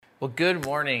Well, good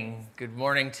morning. Good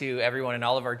morning to everyone in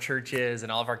all of our churches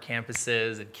and all of our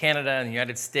campuses in Canada and the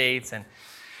United States, and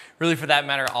really for that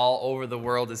matter, all over the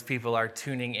world as people are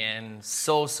tuning in.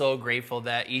 So grateful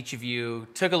that each of you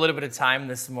took a little bit of time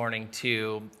this morning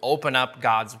to open up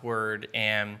God's Word.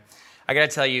 And I gotta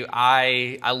tell you,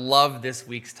 I love this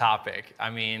week's topic. I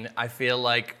mean, I feel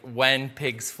like When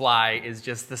Pigs Fly is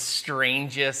just the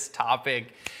strangest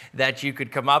topic that you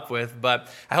could come up with, but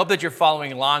I hope that you're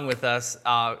following along with us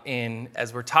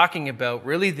as we're talking about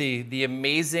really the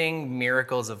amazing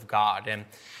miracles of God.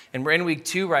 And we're in week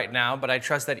 2 right now, but I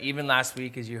trust that even last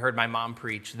week, as you heard my mom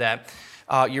preach, that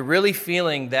you're really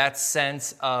feeling that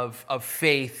sense of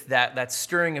faith, that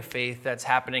stirring of faith that's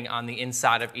happening on the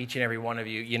inside of each and every one of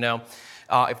you. You know,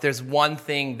 if there's one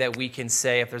thing that we can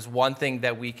say, if there's one thing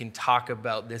that we can talk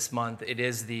about this month, it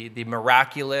is the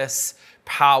miraculous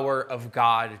power of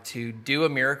God to do a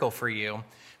miracle for you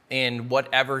in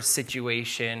whatever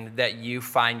situation that you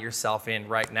find yourself in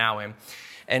right now.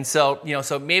 And so,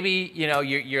 so maybe,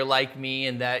 you're like me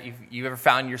in that you've ever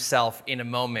found yourself in a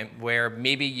moment where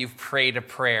maybe you've prayed a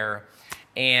prayer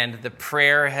and the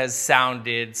prayer has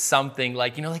sounded something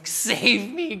like,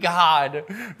 save me, God,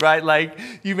 right? Like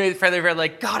you made the prayer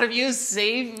like, God, if you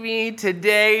save me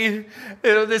today,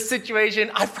 this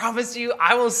situation, I promise you,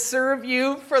 I will serve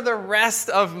you for the rest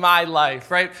of my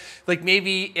life, right? Like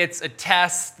maybe it's a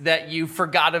test that you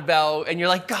forgot about and you're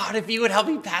like, God, if you would help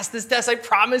me pass this test, I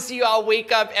promise you I'll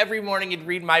wake up every morning and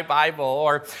read my Bible.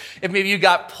 Or if maybe you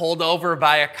got pulled over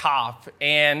by a cop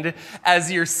and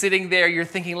as you're sitting there, you're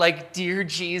thinking like, dear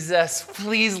Jesus,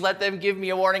 please let them give me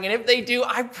a warning. And if they do,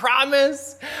 I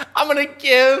promise I'm going to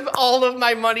give all of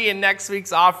my money in next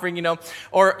week's offering,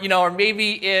 or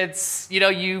maybe it's,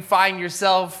 you find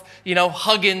yourself,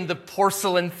 hugging the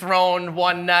porcelain throne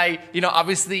one night,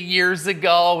 obviously years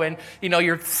ago, and,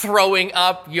 you're throwing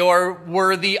up your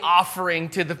worthy offering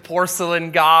to the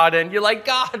porcelain god. And you're like,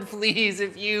 God, please,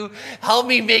 if you help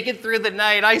me make it through the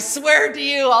night, I swear to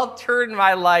you, I'll turn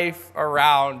my life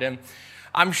around. And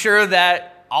I'm sure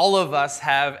that all of us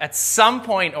have, at some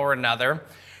point or another,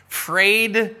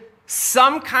 prayed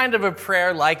some kind of a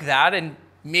prayer like that, and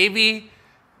maybe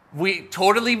we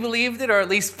totally believed it, or at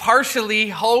least partially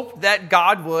hoped that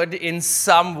God would in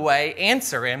some way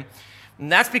answer him.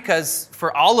 And that's because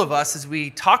for all of us, as we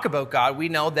talk about God, we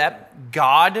know that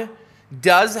God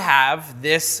does have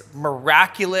this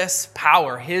miraculous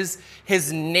power. His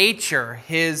nature,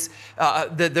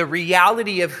 the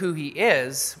reality of who he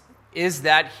is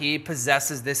that he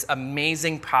possesses this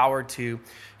amazing power to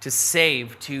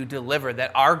save, to deliver,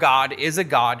 that our God is a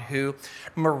God who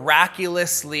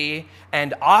miraculously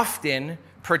and often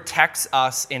protects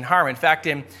us in harm. In fact,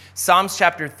 in Psalms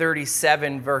chapter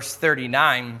 37, verse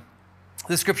 39,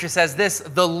 the scripture says this: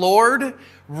 the Lord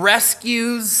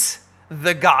rescues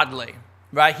the godly,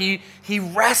 right? He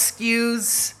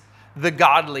rescues the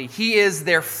godly. He is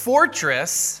their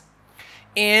fortress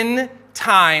in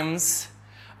times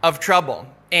of trouble.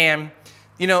 And,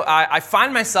 I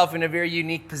find myself in a very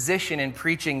unique position in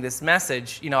preaching this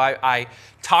message. I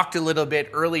talked a little bit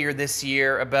earlier this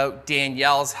year about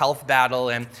Danielle's health battle.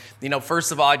 And,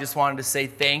 first of all, I just wanted to say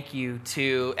thank you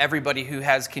to everybody who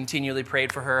has continually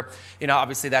prayed for her.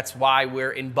 Obviously that's why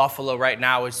we're in Buffalo right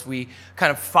now as we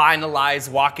kind of finalize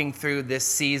walking through this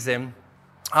season.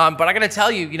 But I got to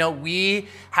tell you, we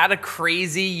had a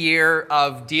crazy year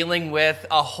of dealing with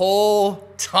a whole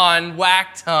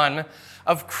whack ton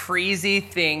of crazy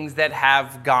things that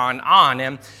have gone on.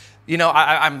 And,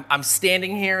 I'm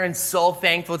standing here and so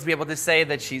thankful to be able to say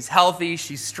that she's healthy,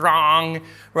 she's strong,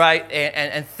 right?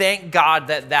 And thank God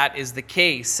that is the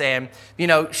case. And,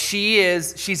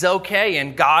 she's okay,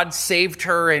 and God saved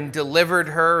her and delivered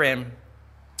her.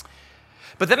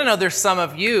 But then I know there's some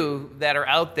of you that are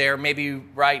out there maybe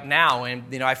right now,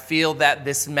 and I feel that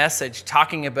this message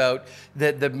talking about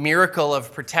the miracle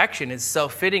of protection is so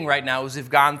fitting right now as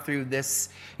we've gone through this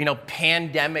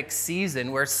pandemic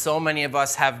season where so many of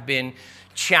us have been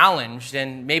challenged.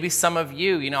 And maybe some of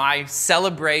you, I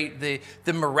celebrate the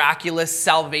miraculous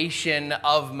salvation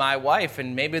of my wife,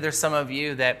 and maybe there's some of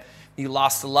you that you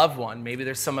lost a loved one. Maybe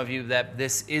there's some of you that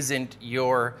this isn't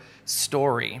your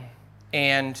story.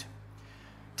 And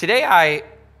today,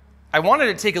 I wanted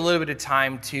to take a little bit of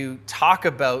time to talk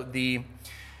about the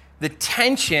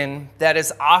tension that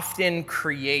is often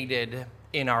created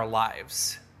in our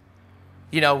lives.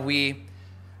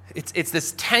 It's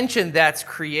this tension that's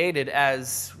created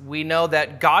as we know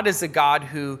that God is a God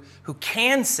who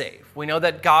can save. We know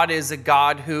that God is a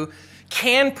God who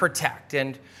can protect,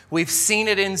 and we've seen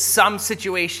it in some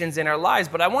situations in our lives.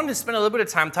 But I wanted to spend a little bit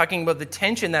of time talking about the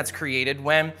tension that's created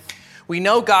when we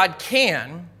know God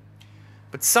can,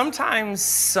 But sometimes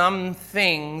some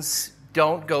things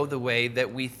don't go the way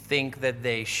that we think that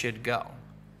they should go.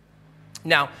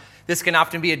 Now, this can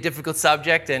often be a difficult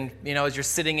subject, and as you're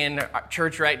sitting in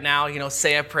church right now,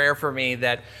 say a prayer for me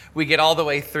that we get all the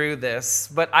way through this.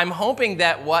 But I'm hoping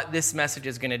that what this message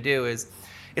is going to do is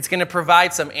it's going to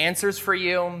provide some answers for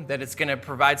you, that it's going to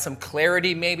provide some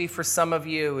clarity maybe for some of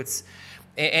you.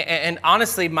 And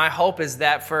honestly, my hope is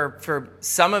that for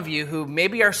some of you who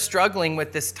maybe are struggling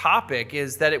with this topic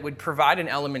is that it would provide an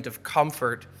element of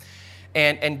comfort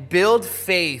and build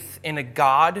faith in a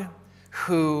God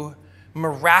who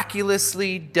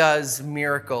miraculously does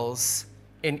miracles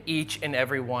in each and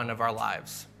every one of our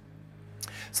lives.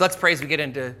 So let's pray as we get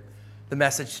into the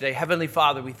message today. Heavenly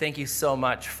Father, we thank you so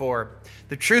much for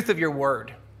the truth of your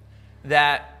word,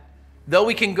 that though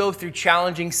we can go through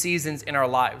challenging seasons in our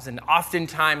lives and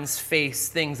oftentimes face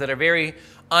things that are very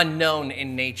unknown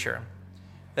in nature,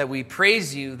 that we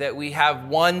praise you, that we have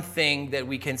one thing that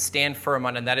we can stand firm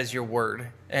on, and that is your word,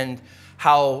 and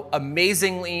how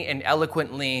amazingly and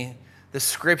eloquently the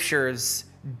scriptures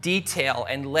detail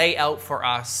and lay out for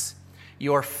us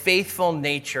your faithful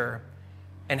nature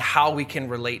and how we can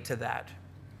relate to that.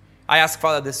 I ask,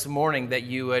 Father, this morning that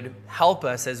you would help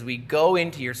us as we go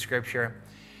into your scripture.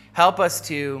 Help us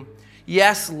to,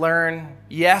 yes, learn,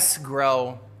 yes,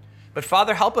 grow. But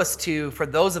Father, help us to, for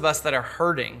those of us that are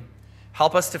hurting,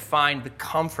 help us to find the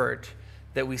comfort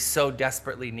that we so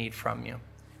desperately need from you.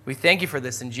 We thank you for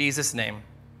this in Jesus' name.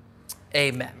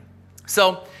 Amen.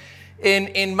 So,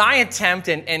 in my attempt,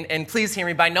 and please hear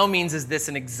me, by no means is this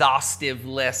an exhaustive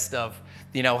list of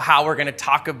how we're going to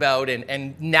talk about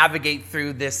and navigate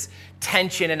through this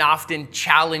tension and often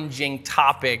challenging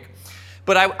topic.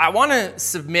 But I want to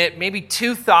submit maybe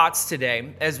two thoughts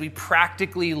today as we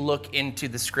practically look into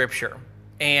the scripture.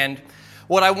 And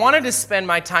what I wanted to spend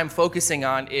my time focusing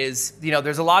on is,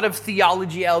 there's a lot of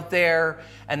theology out there,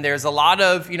 and there's a lot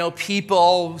of,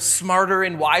 people smarter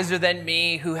and wiser than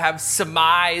me who have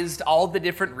surmised all the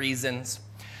different reasons.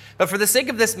 But for the sake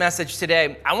of this message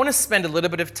today, I want to spend a little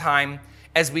bit of time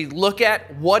as we look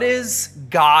at what is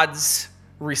God's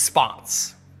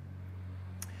response.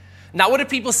 Not what do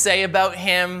people say about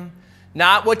him,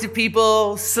 not what do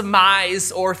people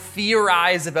surmise or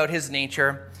theorize about his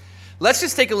nature. Let's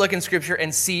just take a look in scripture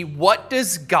and see, what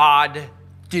does God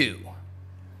do?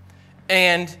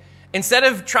 And instead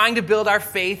of trying to build our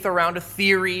faith around a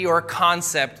theory or a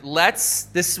concept, let's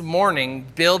this morning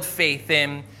build faith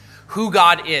in who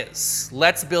God is.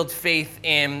 Let's build faith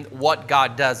in what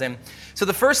God does. And so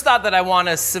the first thought that I want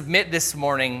to submit this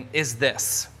morning is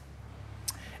this.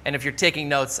 And if you're taking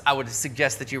notes, I would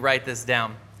suggest that you write this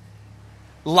down.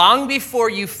 Long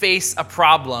before you face a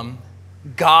problem,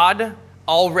 God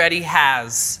already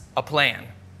has a plan.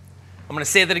 I'm going to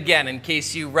say that again in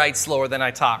case you write slower than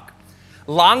I talk.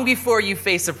 Long before you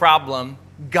face a problem,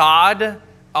 God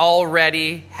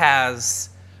already has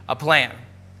a plan.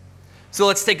 So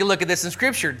let's take a look at this in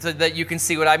scripture so that you can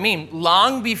see what I mean.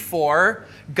 Long before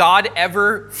God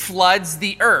ever floods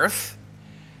the earth,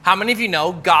 how many of you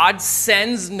know God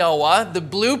sends Noah the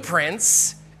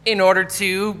blueprints in order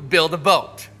to build a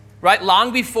boat, right?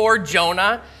 Long before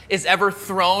Jonah is ever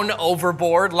thrown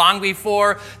overboard, long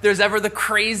before there's ever the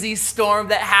crazy storm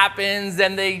that happens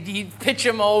and they pitch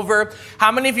him over.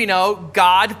 How many of you know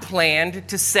God planned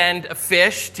to send a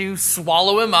fish to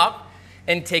swallow him up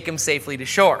and take him safely to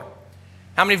shore?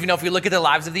 How many of you know if we look at the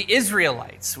lives of the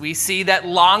Israelites, we see that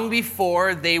long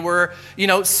before they were,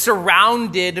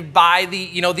 surrounded by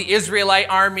the Israelite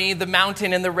army, the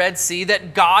mountain and the Red Sea,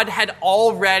 that God had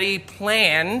already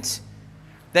planned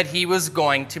that he was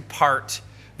going to part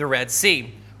the Red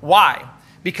Sea. Why?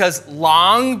 Because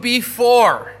long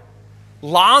before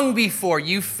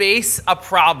you face a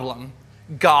problem,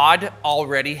 God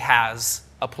already has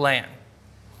a plan.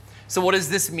 So what does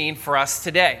this mean for us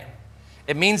today?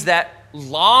 It means that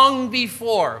long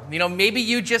before, maybe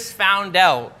you just found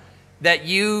out that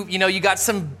you got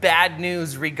some bad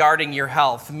news regarding your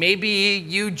health. Maybe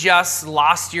you just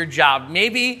lost your job.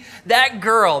 Maybe that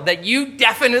girl that you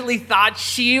definitely thought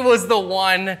she was the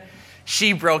one,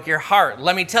 she broke your heart.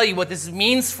 Let me tell you what this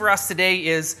means for us today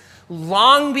is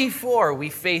long before we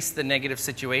face the negative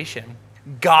situation,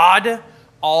 God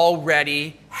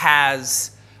already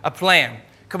has a plan.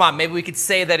 Come on, maybe we could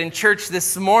say that in church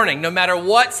this morning. No matter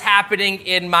what's happening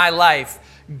in my life,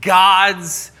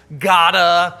 God's got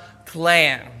a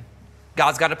plan.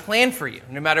 God's got a plan for you.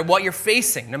 No matter what you're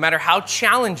facing, no matter how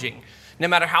challenging, no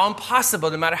matter how impossible,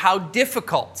 no matter how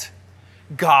difficult,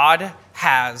 God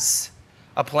has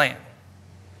a plan.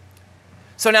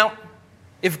 So now,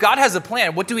 if God has a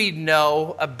plan, what do we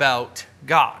know about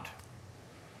God?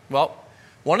 Well,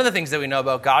 One of the things that we know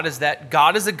about God is that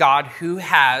God is a God who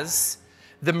has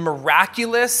the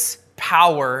miraculous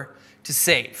power to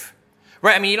save.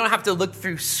 Right? I mean, you don't have to look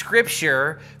through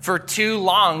Scripture for too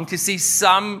long to see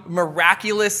some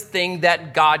miraculous thing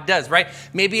that God does, right?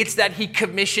 Maybe it's that he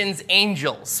commissions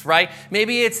angels, right?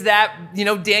 Maybe it's that,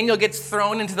 Daniel gets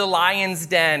thrown into the lion's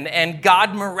den and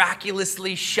God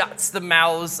miraculously shuts the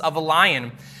mouths of a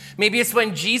lion. Maybe it's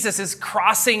when Jesus is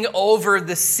crossing over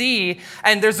the sea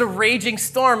and there's a raging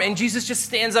storm and Jesus just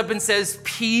stands up and says,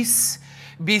 "Peace,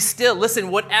 be still." Listen,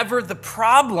 whatever the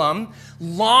problem,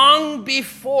 long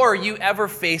before you ever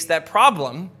face that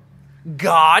problem,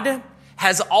 God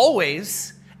has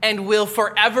always and will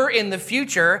forever in the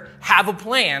future have a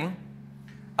plan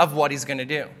of what he's going to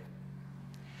do.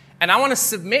 And I want to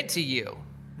submit to you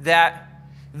that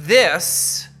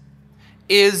this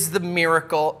is the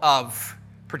miracle of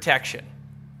protection.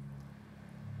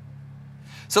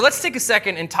 So let's take a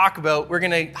second and talk about, we're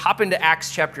going to hop into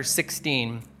Acts chapter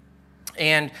 16.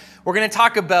 And we're going to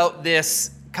talk about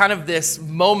this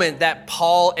moment that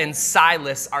Paul and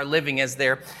Silas are living as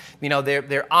they're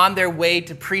on their way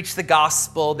to preach the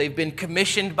gospel. They've been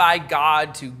commissioned by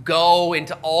God to go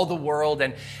into all the world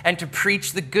and to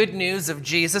preach the good news of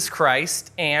Jesus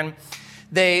Christ. And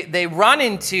they run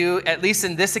into, at least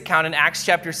in this account in Acts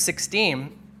chapter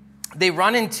 16, they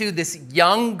run into this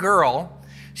young girl.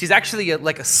 She's actually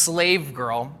like a slave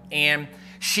girl, and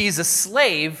she's a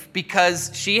slave because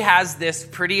she has this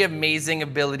pretty amazing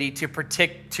ability to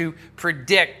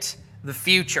predict the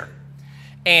future.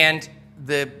 And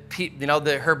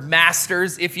her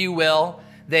masters, if you will,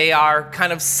 they are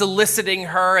kind of soliciting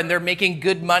her and they're making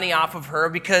good money off of her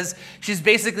because she's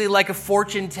basically like a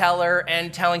fortune teller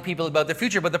and telling people about the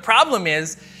future. But the problem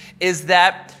is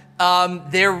that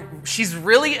she's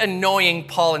really annoying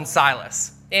Paul and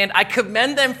Silas. And I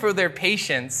commend them for their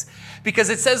patience, because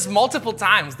it says multiple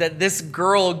times that this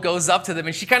girl goes up to them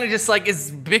and she kind of just like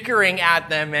is bickering at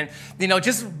them and,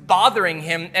 just bothering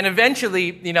him. And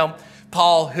eventually,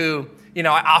 Paul, who, I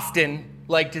often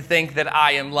like to think that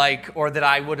I am like, or that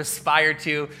I would aspire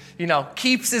to,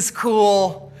 keeps his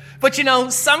cool. But,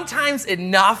 sometimes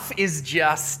enough is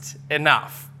just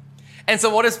enough. And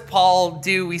so what does Paul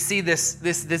do? We see this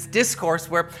discourse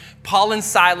where Paul and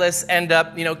Silas end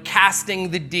up,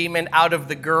 casting the demon out of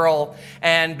the girl.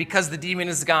 And because the demon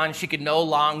is gone, she could no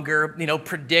longer,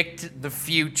 predict the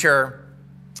future.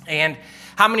 And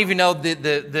how many of you know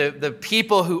the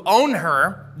people who own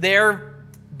her, they're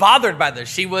bothered by this.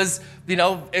 She was,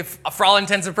 if for all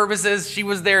intents and purposes, she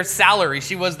was their salary.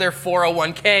 She was their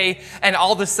 401k. And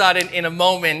all of a sudden, in a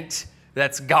moment,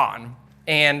 that's gone.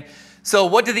 And so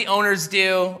what do the owners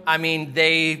do? I mean,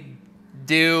 they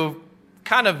do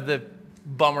kind of the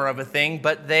bummer of a thing,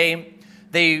 but they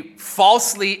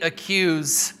falsely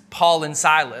accuse Paul and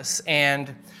Silas.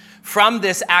 And from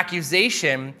this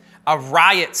accusation, a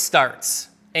riot starts.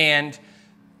 And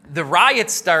the riot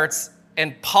starts,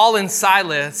 and Paul and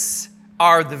Silas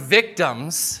are the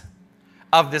victims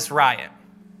of this riot.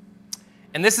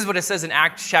 And this is what it says in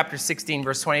Acts chapter 16,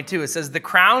 verse 22. It says, the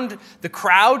crowd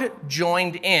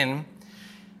joined in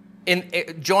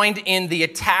the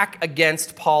attack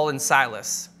against Paul and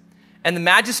Silas. And the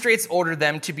magistrates ordered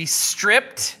them to be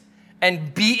stripped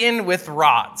and beaten with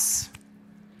rods.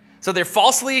 So they're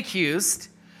falsely accused.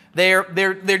 They're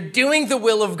doing the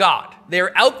will of God.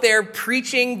 They're out there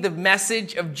preaching the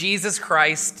message of Jesus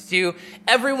Christ to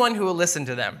everyone who will listen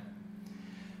to them.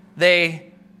 They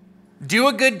do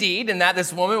a good deed, in that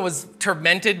this woman was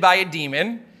tormented by a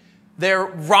demon. They're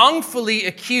wrongfully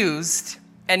accused,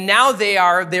 and now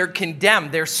they're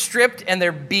condemned. They're stripped and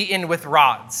they're beaten with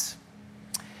rods.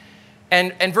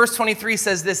 And verse 23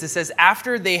 says this. It says,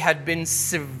 after they had been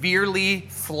severely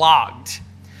flogged,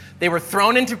 they were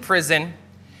thrown into prison,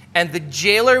 and the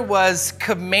jailer was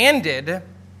commanded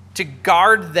to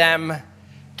guard them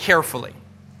carefully.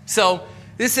 So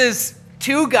this is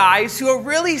two guys who are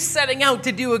really setting out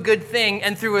to do a good thing,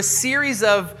 and through a series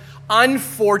of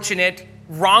unfortunate,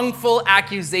 wrongful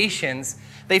accusations,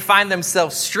 they find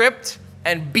themselves stripped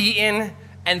and beaten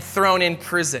and thrown in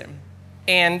prison.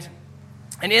 And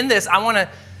in this, I want to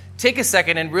take a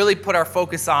second and really put our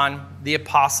focus on the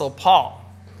Apostle Paul.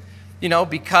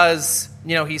 Because,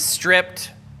 he's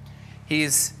stripped,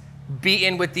 he's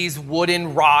beaten with these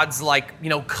wooden rods like,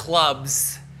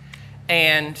 clubs.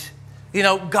 And,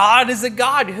 God is a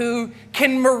God who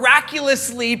can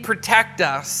miraculously protect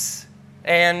us.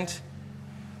 And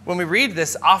when we read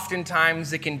this,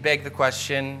 oftentimes it can beg the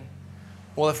question,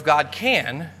 well, if God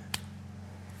can,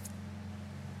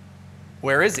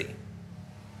 where is he?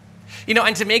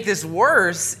 And to make this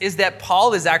worse is that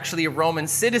Paul is actually a Roman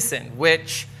citizen,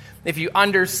 which if you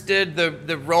understood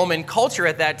the Roman culture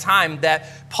at that time,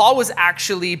 that Paul was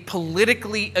actually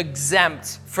politically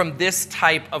exempt from this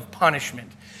type of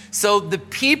punishment. So the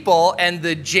people and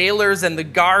the jailers and the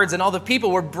guards and all the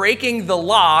people were breaking the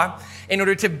law in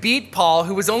order to beat Paul,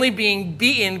 who was only being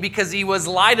beaten because he was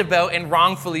lied about and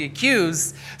wrongfully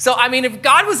accused. So, I mean, if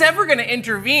God was ever going to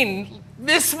intervene,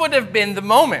 this would have been the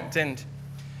moment. And,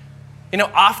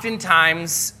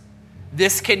 oftentimes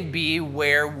this can be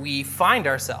where we find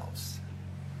ourselves.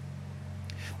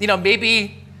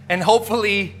 Maybe and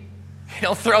hopefully,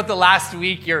 throughout the last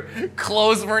week, your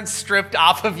clothes weren't stripped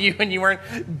off of you and you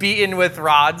weren't beaten with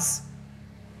rods.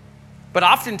 But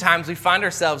oftentimes we find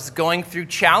ourselves going through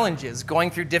challenges,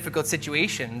 going through difficult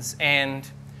situations, and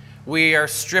we are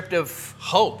stripped of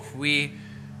hope.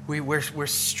 We're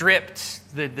stripped.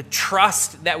 The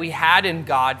trust that we had in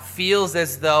God feels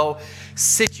as though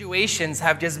situations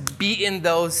have just beaten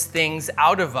those things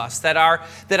out of us, that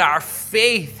our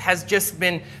faith has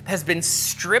been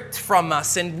stripped from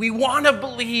us, and we want to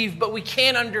believe, but we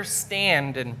can't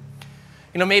understand. And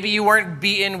maybe you weren't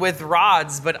beaten with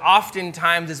rods, but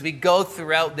oftentimes as we go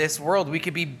throughout this world, we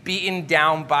could be beaten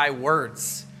down by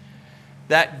words.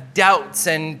 That doubts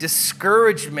and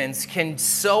discouragements can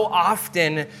so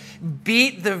often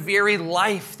beat the very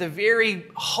life, the very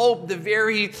hope, the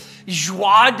very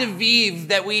joie de vivre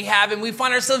that we have. And we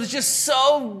find ourselves just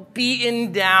so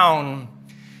beaten down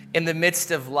in the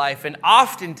midst of life. And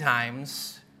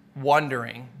oftentimes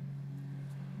wondering,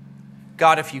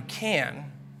 God, if you can,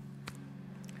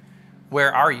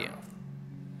 where are you?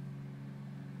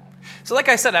 So like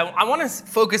I said, I want to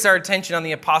focus our attention on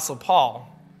the Apostle Paul,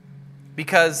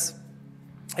 because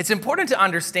it's important to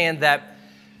understand that,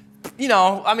 we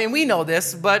know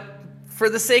this, but for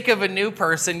the sake of a new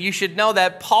person, you should know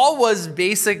that Paul was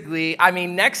basically,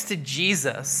 next to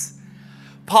Jesus,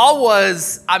 Paul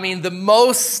was, the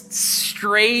most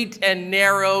straight and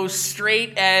narrow,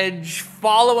 straight edge,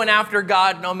 following after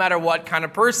God no matter what kind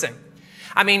of person.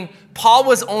 Paul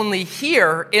was only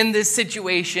here in this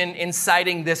situation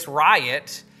inciting this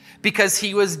riot because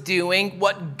he was doing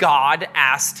what God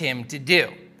asked him to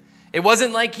do. It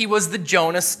wasn't like he was the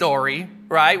Jonah story,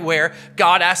 right, where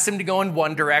God asked him to go in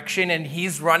one direction and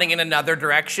he's running in another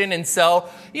direction. And so,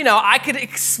 I could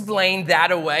explain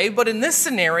that away. But in this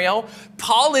scenario,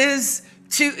 Paul is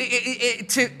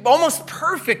to almost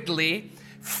perfectly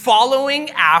following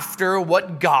after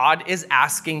what God is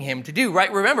asking him to do,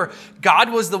 right? Remember,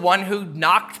 God was the one who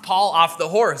knocked Paul off the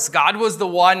horse. God was the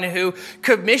one who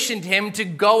commissioned him to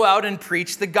go out and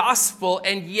preach the gospel.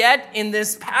 And yet, in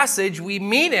this passage, we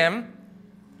meet him,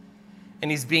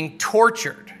 and he's being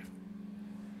tortured.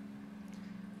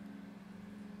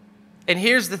 And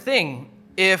here's the thing.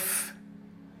 If,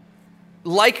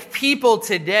 like people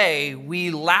today,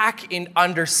 we lack in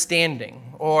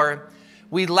understanding, or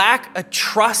we lack a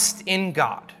trust in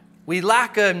God, we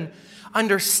lack an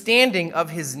understanding of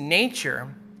his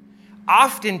nature,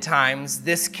 oftentimes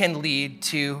this can lead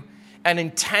to an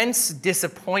intense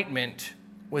disappointment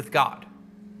with God.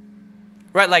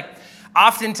 Right? Like,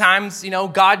 oftentimes,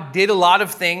 God did a lot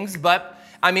of things, but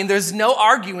there's no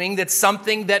arguing that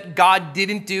something that God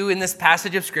didn't do in this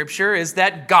passage of Scripture is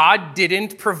that God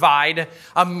didn't provide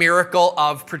a miracle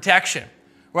of protection.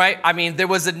 Right? There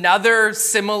was another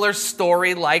similar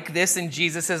story like this in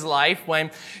Jesus' life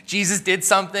when Jesus did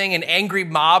something, an angry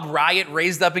mob riot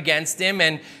raised up against him,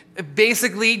 and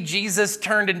basically Jesus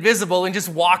turned invisible and just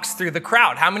walks through the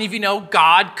crowd. How many of you know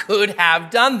God could have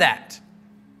done that?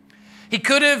 He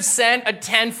could have sent a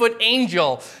 10-foot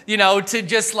angel, to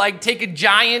just take a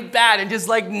giant bat and just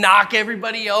knock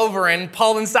everybody over, and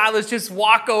Paul and Silas just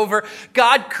walk over.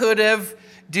 God could have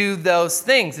do those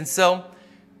things. And so,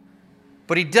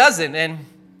 but he doesn't, and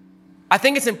I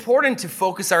think it's important to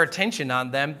focus our attention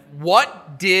on them.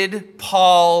 What did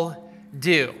Paul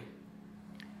do?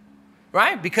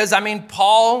 Right? Because,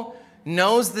 Paul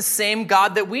knows the same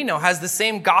God that we know, has the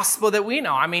same gospel that we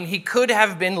know. He could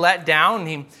have been let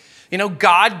down.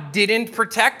 God didn't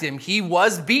protect him. He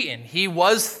was beaten. He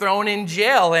was thrown in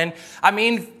jail. And,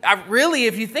 really,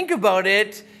 if you think about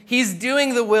it, he's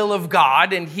doing the will of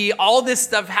God, and all this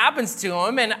stuff happens to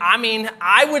him. And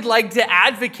I would like to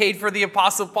advocate for the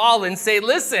Apostle Paul and say,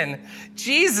 listen,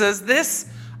 Jesus, this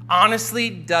honestly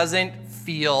doesn't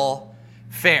feel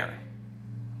fair.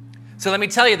 So let me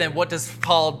tell you then, what does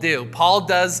Paul do? Paul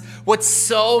does what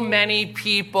so many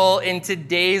people in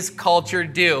today's culture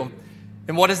do.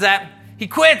 And what is that? He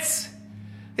quits.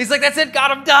 He's like, that's it,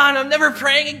 God, I'm done. I'm never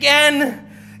praying again.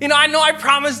 I know I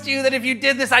promised you that if you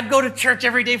did this, I'd go to church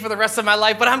every day for the rest of my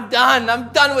life, but I'm done. I'm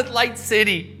done with Light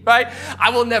City, right?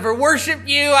 I will never worship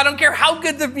you. I don't care how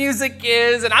good the music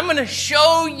is, and I'm going to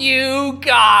show you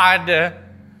God.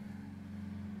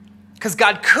 Because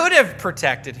God could have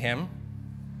protected him,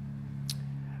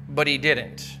 but he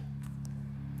didn't.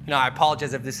 I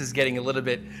apologize if this is getting a little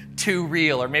bit too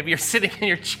real, or maybe you're sitting in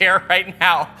your chair right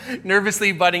now,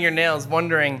 nervously biting your nails,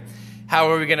 wondering how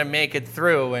are we going to make it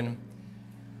through.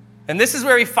 And this is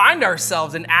where we find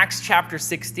ourselves in Acts chapter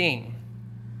 16.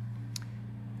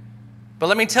 But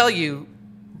let me tell you,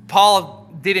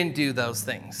 Paul didn't do those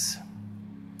things.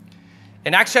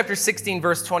 In Acts chapter 16,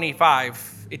 verse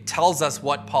 25, it tells us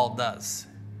what Paul does.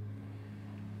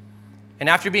 And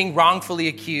after being wrongfully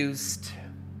accused,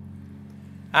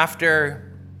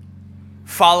 after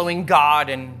following God,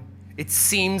 and it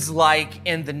seems like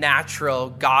in the natural,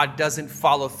 God doesn't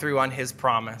follow through on his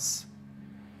promise,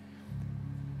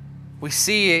 we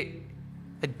see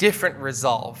a different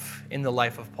resolve in the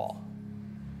life of Paul.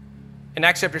 In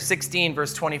Acts chapter 16,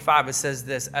 verse 25, it says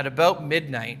this: at about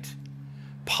midnight,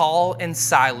 Paul and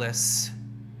Silas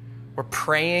were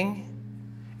praying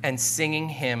and singing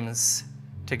hymns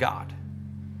to God.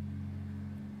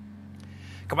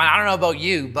 Come on, I don't know about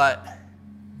you, but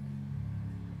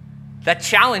that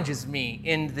challenges me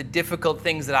in the difficult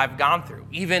things that I've gone through.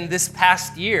 Even this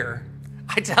past year,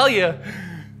 I tell you,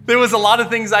 there was a lot of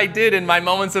things I did in my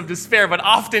moments of despair, but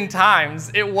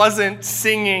oftentimes it wasn't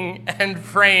singing and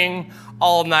praying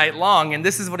all night long. And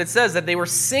this is what it says, that they were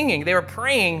singing, they were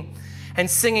praying and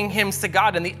singing hymns to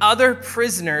God, and the other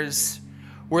prisoners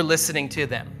were listening to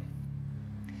them.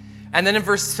 And then in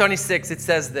verse 26, it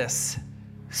says this: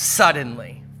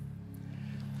 suddenly.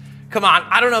 Come on,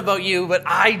 I don't know about you, but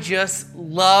I just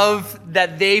love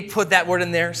that they put that word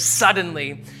in there,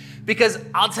 suddenly. Because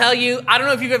I'll tell you, I don't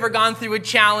know if you've ever gone through a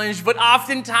challenge, but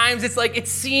oftentimes it's like, it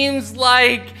seems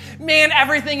like, man,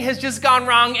 everything has just gone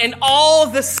wrong. And all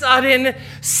of a sudden,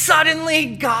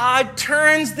 suddenly God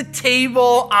turns the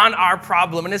table on our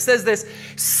problem. And it says this: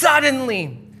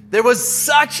 suddenly there was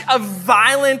such a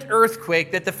violent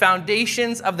earthquake that the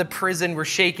foundations of the prison were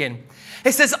shaken.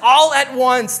 It says all at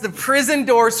once the prison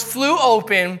doors flew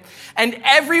open and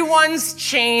everyone's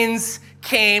chains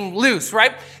came loose,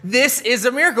 right? This is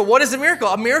a miracle. What is a miracle?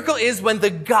 A miracle is when the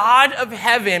God of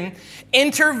heaven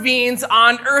intervenes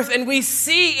on earth. And we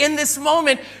see in this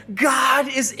moment, God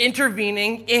is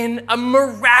intervening in a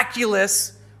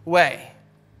miraculous way.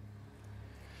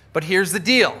 But here's the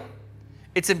deal.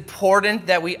 It's important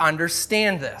that we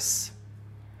understand this.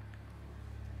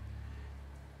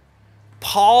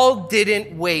 Paul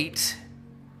didn't wait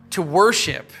to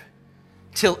worship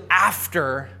till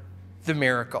after the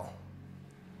miracle.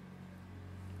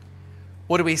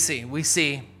 What do we see? We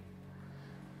see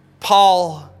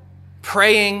Paul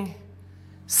praying,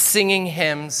 singing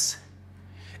hymns,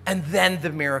 and then the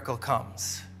miracle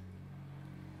comes.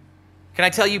 Can I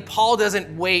tell you, Paul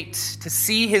doesn't wait to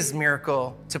see his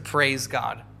miracle to praise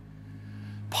God.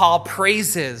 Paul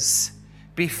praises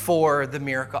before the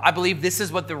miracle. I believe this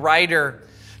is what the writer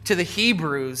to the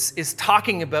Hebrews is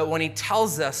talking about when he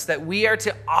tells us that we are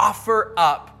to offer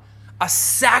up a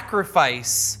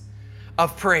sacrifice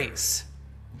of praise.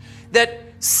 That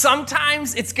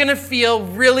sometimes it's going to feel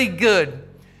really good.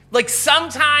 Like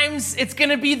sometimes it's going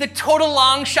to be the total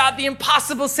long shot, the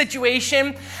impossible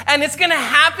situation, and it's going to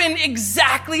happen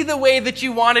exactly the way that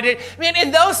you wanted it. Man,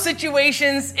 in those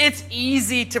situations, it's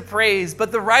easy to praise.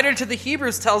 But the writer to the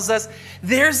Hebrews tells us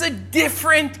there's a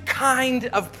different kind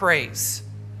of praise.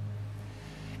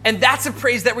 And that's a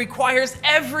praise that requires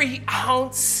every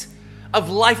ounce of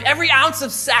life, every ounce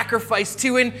of sacrifice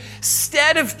to,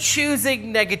 instead of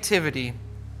choosing negativity,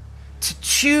 to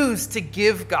choose to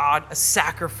give God a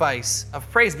sacrifice of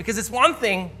praise. Because it's one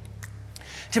thing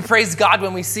to praise God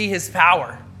when we see his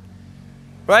power,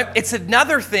 right? It's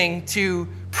another thing to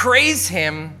praise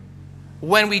him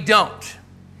when we don't.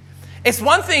 It's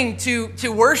one thing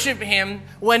to worship him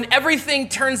when everything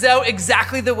turns out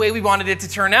exactly the way we wanted it to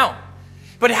turn out.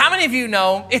 But how many of you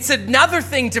know it's another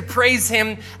thing to praise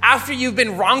him after you've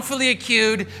been wrongfully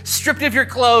accused, stripped of your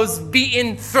clothes,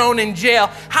 beaten, thrown in jail?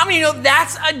 How many of you know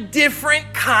that's a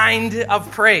different kind of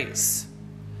praise?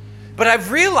 But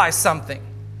I've realized something.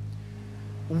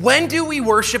 When do we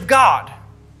worship God?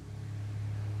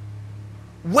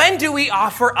 When do we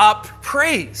offer up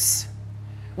praise?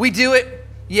 We do it,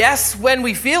 yes, when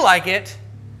we feel like it.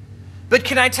 But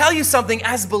can I tell you something?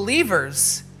 As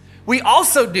believers, we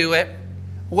also do it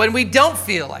when we don't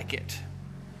feel like it.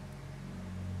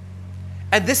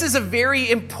 And this is a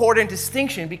very important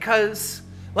distinction because,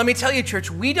 let me tell you, church,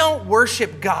 we don't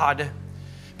worship God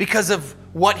because of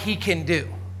what he can do.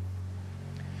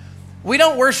 We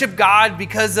don't worship God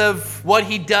because of what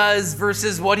he does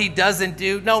versus what he doesn't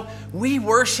do. No, we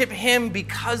worship him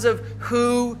because of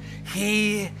who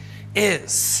he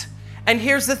is. And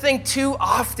here's the thing, too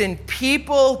often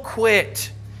people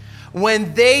quit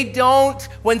when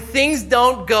things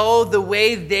don't go the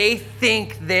way they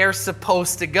think they're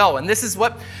supposed to go. And this is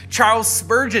what Charles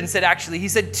Spurgeon said, actually. He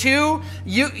said, too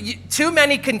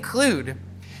many conclude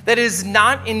that it is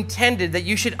not intended that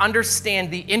you should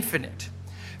understand the infinite.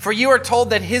 For you are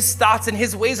told that his thoughts and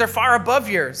his ways are far above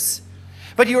yours.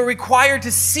 But you are required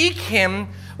to seek him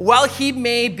while he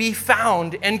may be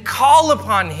found and call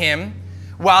upon him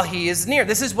while he is near.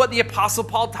 This is what the Apostle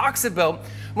Paul talks about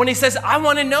when he says, I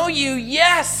want to know you,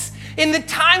 yes, in the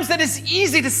times that is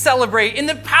easy to celebrate, in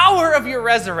the power of your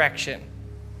resurrection.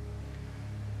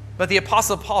 But the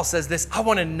Apostle Paul says this, I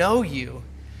want to know you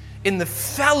in the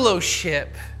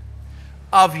fellowship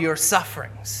of your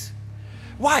sufferings.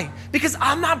 Why? Because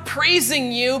I'm not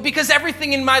praising you because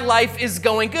everything in my life is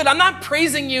going good. I'm not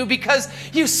praising you because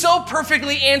you so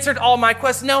perfectly answered all my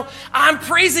questions. No, I'm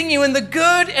praising you in the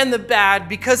good and the bad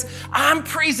because I'm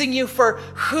praising you for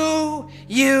who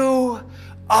you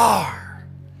are.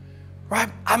 Right?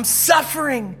 I'm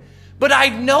suffering, but I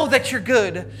know that you're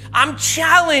good. I'm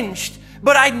challenged,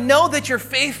 but I know that you're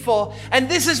faithful. And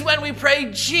this is when we pray,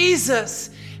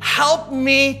 Jesus, help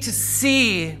me to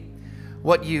see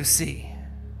what you see.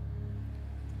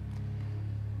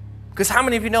 Because how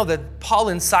many of you know that Paul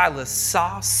and Silas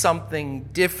saw something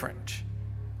different?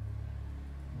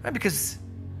 Right? Because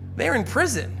they're in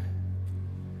prison.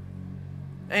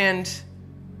 And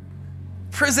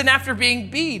prison after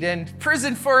being beat, and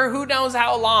prison for who knows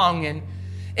how long, and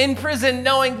in prison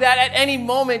knowing that at any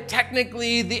moment,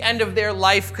 technically, the end of their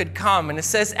life could come. And it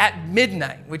says at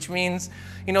midnight, which means,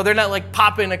 they're not like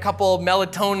popping a couple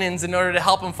melatonins in order to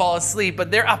help them fall asleep,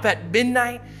 but they're up at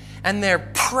midnight and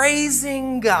they're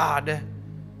praising God.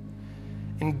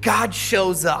 And God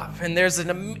shows up, and there's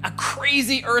a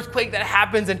crazy earthquake that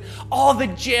happens, and all the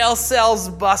jail cells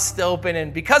bust open.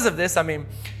 And because of this,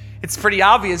 it's pretty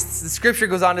obvious. The scripture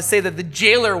goes on to say that the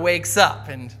jailer wakes up,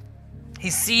 and he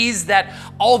sees that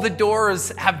all the doors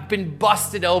have been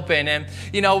busted open, and,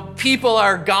 people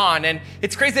are gone. And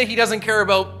it's crazy that he doesn't care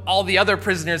about all the other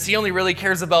prisoners. He only really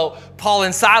cares about Paul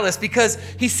and Silas because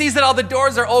he sees that all the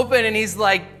doors are open, and he's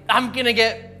like, I'm going to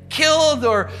get killed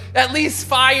or at least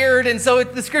fired. And so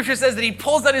the scripture says that he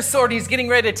pulls out his sword. He's getting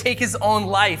ready to take his own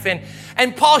life.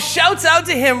 And Paul shouts out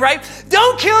to him, right?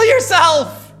 Don't kill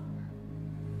yourself.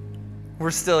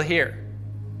 We're still here.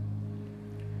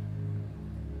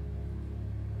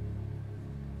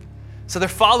 So they're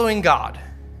following God.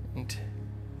 And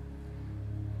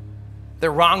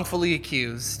they're wrongfully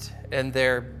accused, and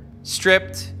they're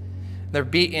stripped, they're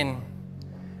beaten,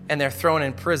 and they're thrown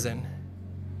in prison.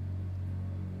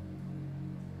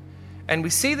 And we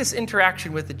see this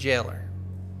interaction with the jailer.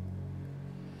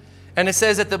 And it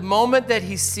says at the moment that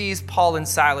he sees Paul and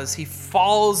Silas, he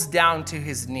falls down to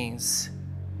his knees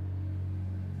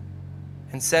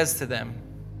and says to them,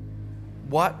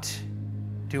 what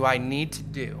do I need to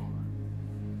do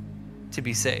to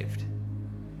be saved?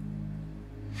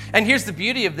 And here's the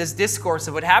beauty of this discourse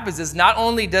of what happens is not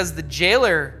only does the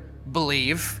jailer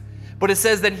believe, but it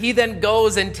says that he then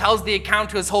goes and tells the account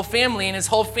to his whole family, and his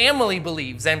whole family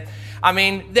believes. And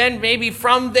then maybe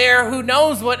from there, who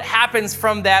knows what happens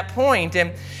from that point.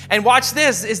 And watch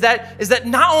this, is that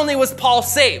not only was Paul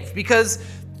saved, because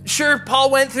sure,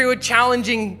 Paul went through a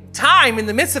challenging time in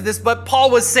the midst of this, but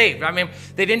Paul was saved.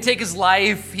 They didn't take his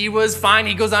life. He was fine.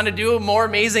 He goes on to do more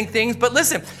amazing things. But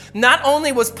listen, not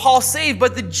only was Paul saved,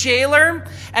 but the jailer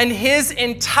and his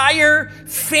entire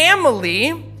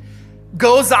family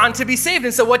goes on to be saved.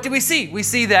 And so what do we see? We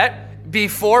see that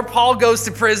before Paul goes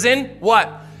to prison,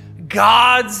 what?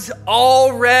 God's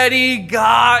already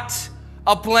got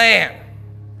a plan.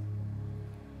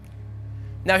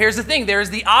 Now here's the thing. There's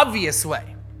the obvious way.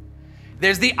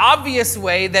 There's the obvious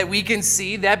way that we can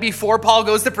see that before Paul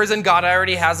goes to prison, God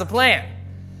already has a plan.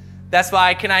 That's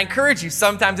why I encourage you.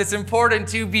 Sometimes it's important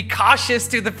to be cautious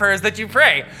to the prayers that you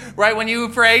pray, right? When you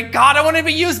pray, God, I want to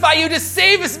be used by you to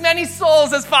save as many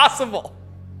souls as possible.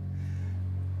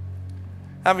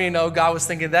 How many know God was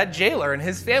thinking that jailer and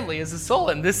his family is a soul,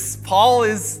 and this Paul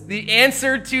is the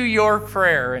answer to your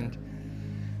prayer. And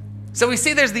so we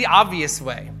see there's the obvious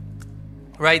way,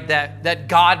 right? That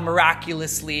God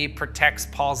miraculously protects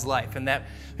Paul's life, and that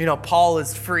Paul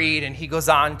is freed, and he goes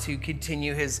on to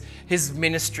continue his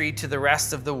ministry to the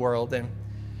rest of the world.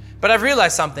 But I've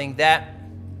realized something, that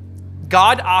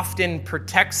God often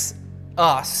protects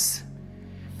us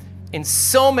in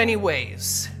so many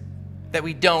ways that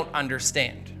we don't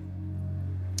understand.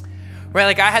 Right?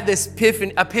 Like I had this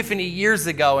epiphany years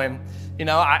ago, and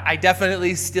I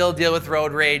definitely still deal with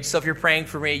road rage. So if you're praying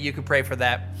for me, you can pray for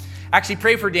that. Actually,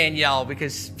 pray for Danielle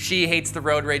because she hates the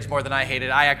road rage more than I hate it.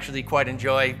 I actually quite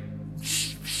enjoy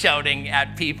shouting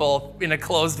at people in a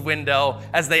closed window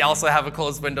as they also have a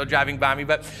closed window driving by me.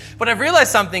 But I've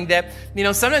realized something that,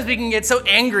 sometimes we can get so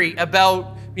angry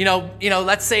about,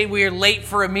 let's say we're late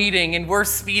for a meeting and we're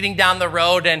speeding down the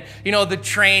road and, the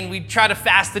train, we try to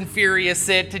fast and furious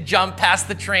it to jump past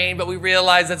the train, but we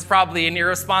realize that's probably an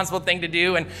irresponsible thing to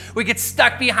do. And we get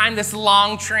stuck behind this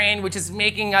long train, which is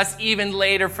making us even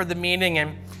later for the meeting.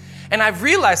 And I've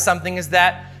realized something is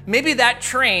that maybe that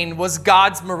train was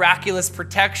God's miraculous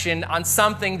protection on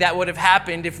something that would have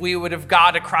happened if we would have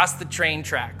got across the train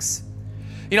tracks.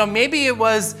 Maybe it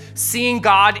was seeing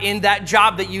God in that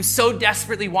job that you so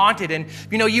desperately wanted and,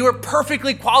 you were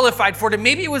perfectly qualified for it. And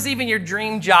maybe it was even your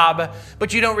dream job,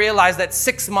 but you don't realize that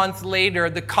 6 months later,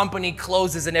 the company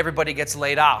closes and everybody gets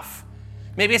laid off.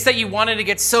 Maybe it's that you wanted to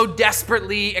get so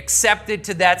desperately accepted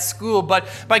to that school, but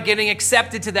by getting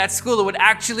accepted to that school, it would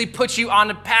actually put you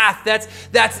on a path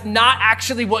that's not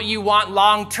actually what you want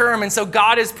long term. And so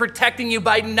God is protecting you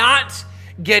by not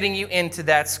getting you into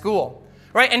that school.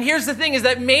 Right? And here's the thing is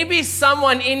that maybe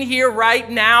someone in here right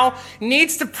now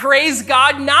needs to praise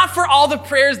God, not for all the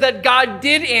prayers that God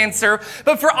did answer,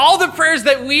 but for all the prayers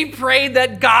that we prayed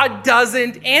that God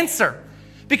doesn't answer.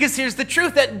 Because here's the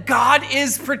truth, that God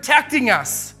is protecting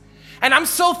us. And I'm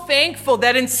so thankful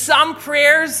that in some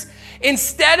prayers,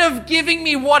 instead of giving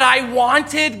me what I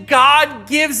wanted, God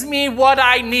gives me what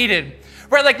I needed.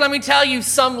 Right, like let me tell you,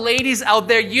 some ladies out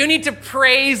there, you need to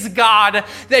praise God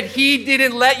that he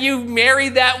didn't let you marry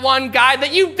that one guy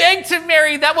that you begged to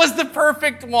marry that was the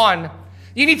perfect one.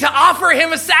 You need to offer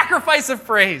him a sacrifice of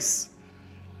praise.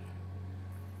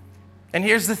 And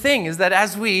here's the thing, is that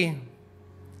as we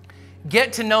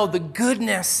get to know the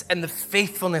goodness and the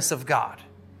faithfulness of God,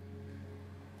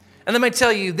 and let me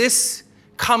tell you, this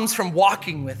comes from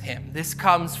walking with him. This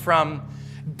comes from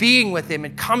being with him.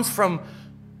 It comes from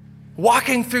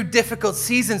walking through difficult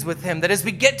seasons with him, that as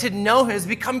we get to know him, as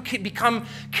we become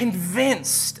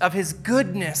convinced of his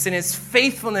goodness and his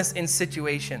faithfulness in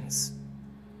situations.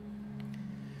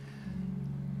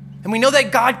 And we know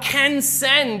that God can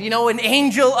send, an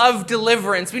angel of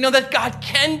deliverance. We know that God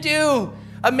can do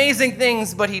amazing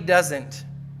things, but he doesn't.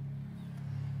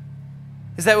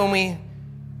 Is that when we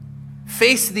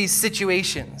face these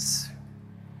situations,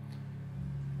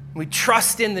 we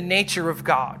trust in the nature of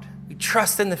God, we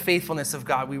trust in the faithfulness of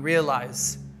God, we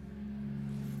realize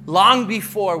long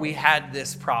before we had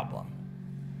this problem,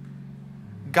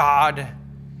 God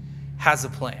has a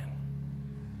plan.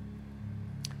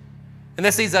 And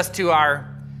this leads us to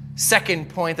our second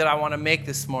point that I want to make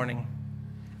this morning,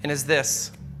 and is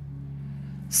this.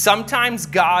 Sometimes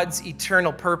God's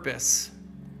eternal purpose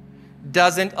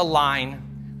doesn't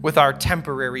align with our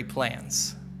temporary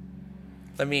plans.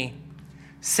 Let me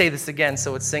say this again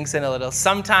so it sinks in a little.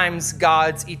 Sometimes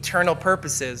God's eternal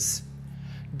purposes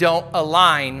don't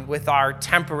align with our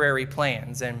temporary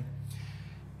plans. And,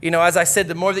 as I said,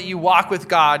 the more that you walk with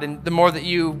God and the more that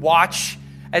you watch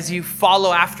as you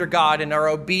follow after God and are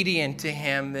obedient to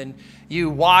him, and you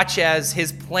watch as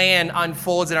his plan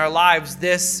unfolds in our lives,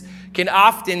 this can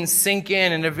often sink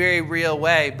in a very real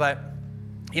way. But,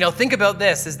 think about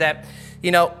this, is that,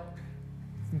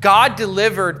 God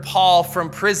delivered Paul from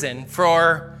prison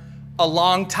for a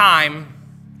long time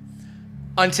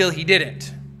until he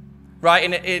didn't, right?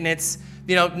 And it's,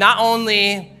 not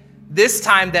only this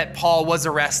time that Paul was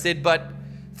arrested, but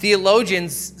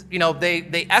theologians,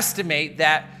 they estimate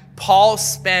that Paul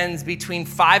spends between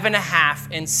 5.5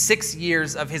 and 6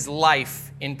 years of his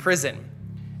life in prison.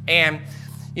 And,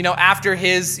 after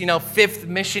his, 5th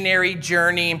missionary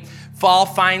journey, Paul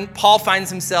finds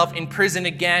himself in prison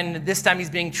again. This time he's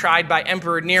being tried by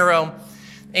Emperor Nero.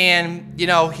 And,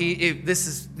 this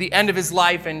is the end of his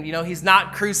life. And, he's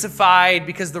not crucified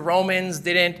because the Romans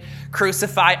didn't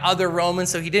crucify other Romans.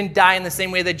 So he didn't die in the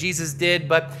same way that Jesus did.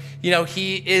 But,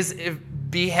 he is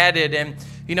beheaded. And,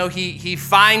 he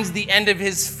finds the end of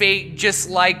his fate just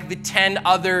like the 10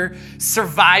 other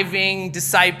surviving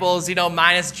disciples,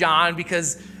 minus John,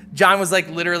 because John was like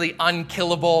literally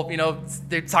unkillable.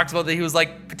 They talked about that he was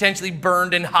like potentially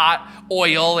burned in hot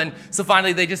oil. And so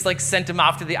finally they just like sent him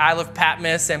off to the Isle of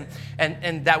Patmos.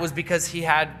 And that was because he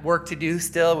had work to do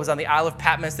still. It was on the Isle of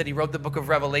Patmos that he wrote the book of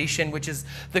Revelation, which is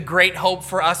the great hope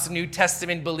for us New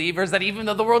Testament believers, that even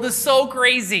though the world is so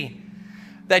crazy,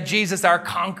 that Jesus, our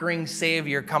conquering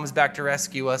Savior, comes back to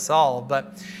rescue us all.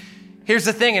 But here's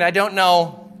the thing, and I don't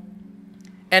know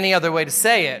any other way to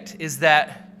say it, is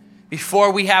that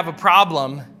before we have a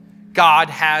problem, God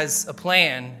has a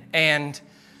plan, and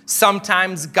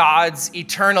sometimes God's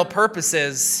eternal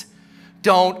purposes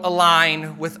don't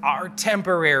align with our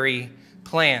temporary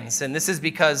plans. And this is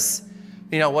because,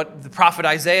 what the prophet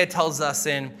Isaiah tells us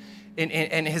in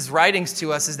his writings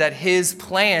to us is that his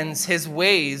plans, his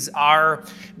ways are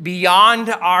beyond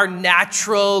our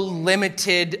natural,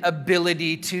 limited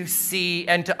ability to see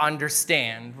and to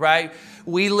understand, right?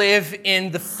 We live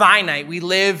in the finite. We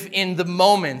live in the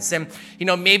moments. And,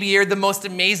 maybe you're the most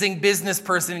amazing business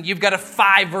person and you've got a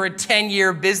 5 or a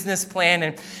 10-year business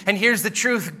plan. And here's the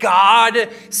truth. God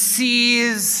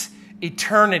sees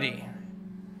eternity.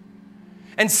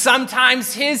 And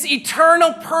sometimes his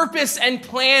eternal purpose and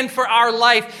plan for our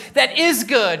life that is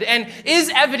good and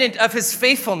is evident of his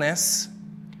faithfulness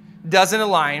doesn't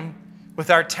align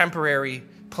with our temporary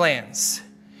plans.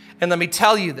 And let me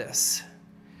tell you this,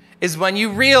 is when you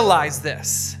realize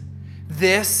this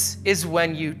is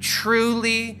when you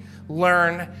truly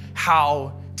learn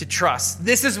how to trust.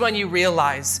 This is when you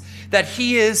realize that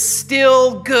he is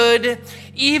still good,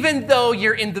 even though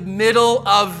you're in the middle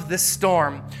of the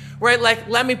storm. Right, like,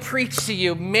 let me preach to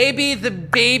you. Maybe the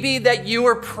baby that you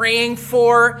were praying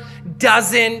for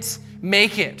doesn't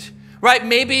make it. Right,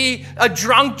 maybe a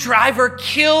drunk driver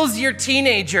kills your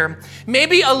teenager.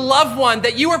 Maybe a loved one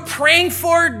that you were praying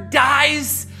for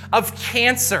dies of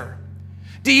cancer.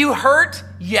 Do you hurt?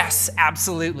 Yes,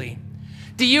 absolutely.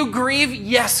 Do you grieve?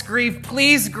 Yes, grieve.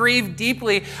 Please grieve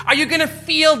deeply. Are you going to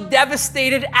feel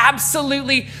devastated?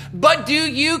 Absolutely. But do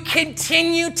you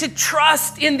continue to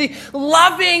trust in the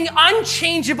loving,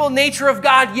 unchangeable nature of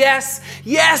God? Yes.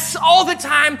 Yes, all the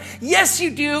time. Yes, you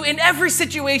do. In every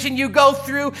situation you go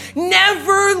through,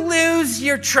 never lose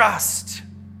your trust.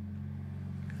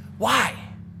 Why?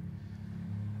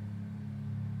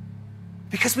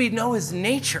 Because we know his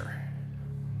nature.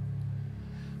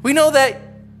 We know that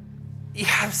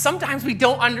sometimes we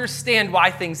don't understand why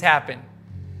things happen.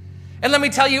 And let me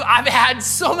tell you, I've had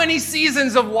so many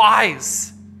seasons of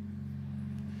whys.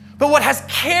 But what has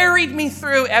carried me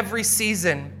through every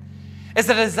season is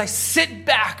that as I sit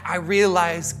back, I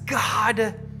realize,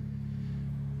 God,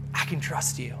 I can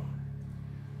trust you.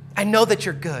 I know that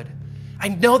you're good. I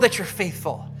know that you're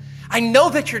faithful. I know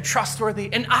that you're trustworthy.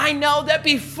 And I know that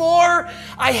before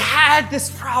I had this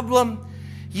problem,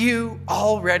 you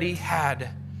already had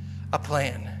a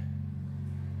plan.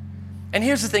 And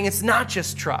here's the thing, it's not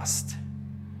just trust.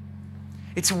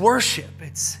 It's worship.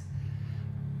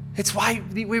 It's why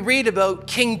we read about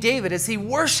King David as he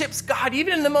worships God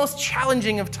even in the most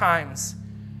challenging of times.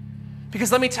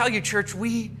 Because let me tell you, church,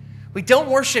 we don't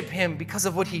worship him because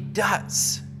of what he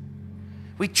does.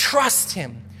 We trust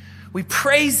him. We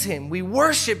praise him. We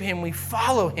worship him. We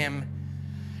follow him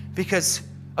because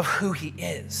of who he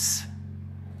is.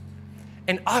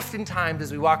 And oftentimes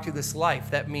as we walk through this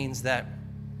life, that means that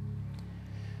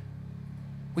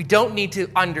we don't need to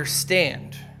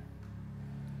understand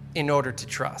in order to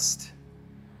trust.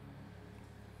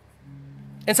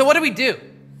 And so what do?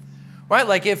 Right?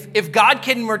 Like if God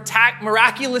can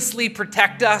miraculously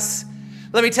protect us,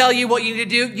 let me tell you what you need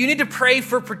to do. You need to pray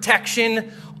for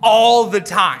protection all the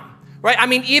time. Right? I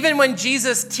mean, even when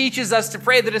Jesus teaches us to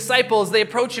pray, the disciples, they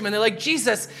approach him and they're like,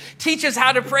 Jesus, teach us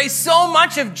how to pray. So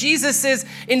much of Jesus's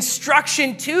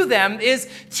instruction to them is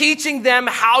teaching them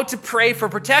how to pray for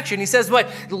protection. He says, what?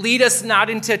 Lead us not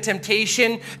into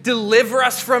temptation, deliver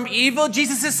us from evil.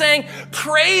 Jesus is saying,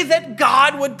 pray that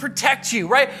God would protect you,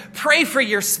 right? Pray for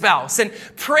your spouse and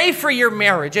pray for your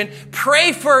marriage and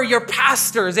pray for your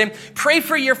pastors and pray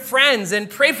for your friends and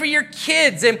pray for your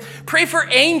kids and pray for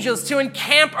angels to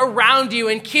encamp around you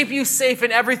and keep you safe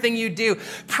in everything you do.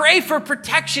 Pray for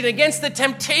protection against the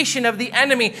temptation of the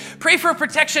enemy. Pray for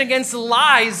protection against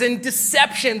lies and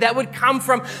deception that would come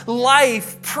from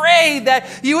life. Pray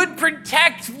that you would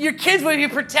protect, your kids would be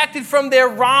protected from their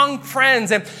wrong friends.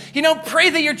 And, pray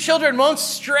that your children won't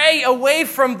stray away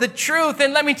from the truth.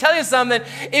 And let me tell you something,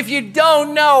 if you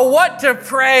don't know what to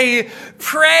pray,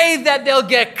 pray that they'll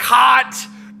get caught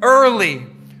early.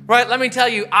 Right, let me tell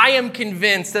you, I am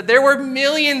convinced that there were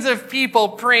millions of people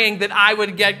praying that I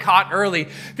would get caught early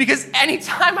because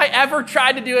anytime I ever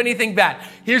tried to do anything bad,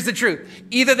 here's the truth.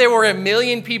 Either there were a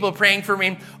million people praying for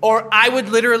me or I would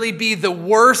literally be the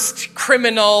worst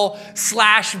criminal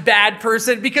 / bad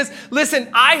person because, listen,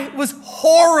 I was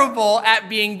horrible at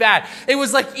being bad. It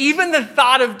was like even the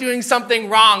thought of doing something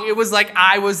wrong, it was like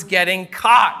I was getting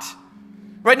caught.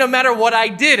 Right, no matter what I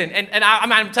did. And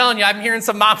I'm telling you, I'm hearing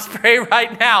some moms pray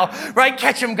right now. Right,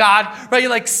 catch him, God. Right,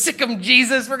 you're like, sick him,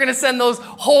 Jesus. We're going to send those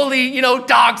holy,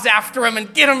 dogs after him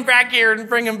and get him back here and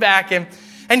bring him back. And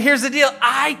here's the deal.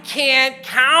 I can't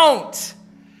count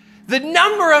The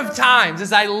number of times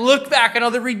as I look back on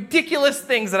all the ridiculous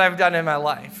things that I've done in my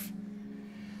life,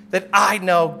 that I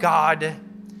know God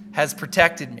has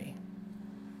protected me.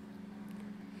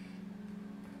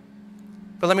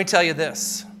 But let me tell you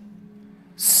this.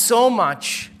 So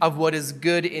much of what is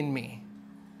good in me,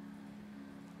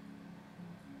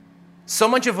 so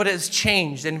much of what has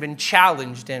changed and been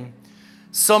challenged, and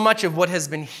so much of what has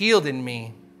been healed in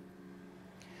me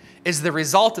is the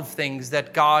result of things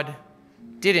that God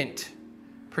didn't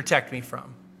protect me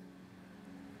from.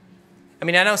 I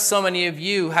mean, I know so many of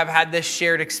you have had this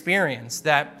shared experience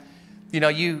that,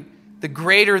 the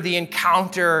greater the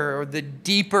encounter or the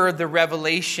deeper the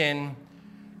revelation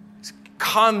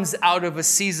comes out of a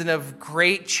season of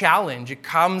great challenge. It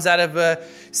comes out of a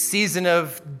season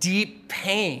of deep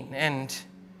pain. And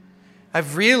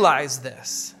I've realized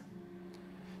this,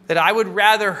 that I would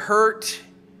rather hurt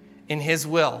in His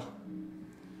will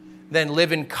than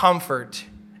live in comfort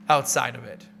outside of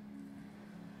it.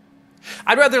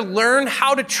 I'd rather learn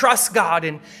how to trust God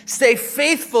and stay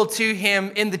faithful to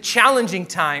Him in the challenging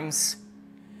times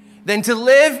than to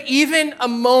live even a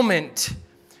moment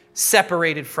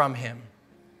separated from Him.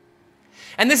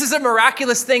 And this is a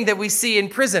miraculous thing that we see in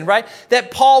prison, right?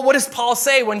 That Paul, what does Paul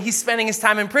say when he's spending his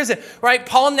time in prison, right?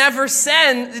 Paul never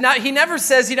says,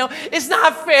 it's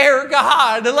not fair,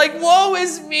 God. Like, woe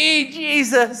is me,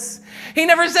 Jesus. He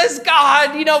never says,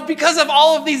 God, because of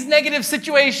all of these negative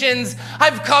situations,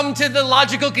 I've come to the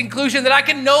logical conclusion that I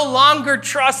can no longer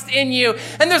trust in you.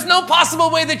 And there's no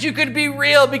possible way that you could be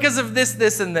real because of this,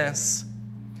 this, and this.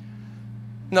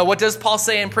 No, what does Paul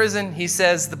say in prison? He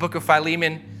says the book of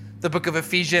Philemon, the book of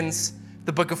Ephesians,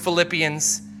 the book of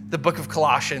Philippians, the book of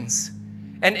Colossians.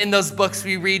 And in those books,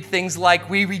 we read things like,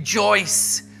 we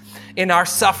rejoice in our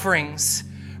sufferings,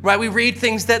 right? We read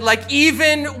things that like,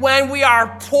 even when we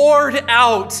are poured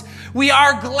out, we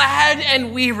are glad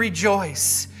and we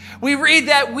rejoice. We read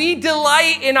that we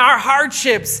delight in our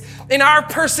hardships, in our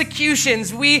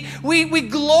persecutions. We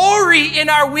glory in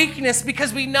our weakness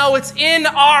because we know it's in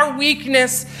our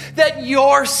weakness that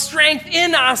your strength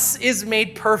in us is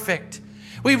made perfect.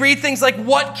 We read things like,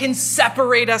 what can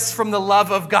separate us from the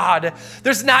love of God?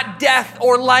 There's not death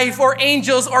or life or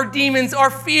angels or demons or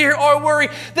fear or worry,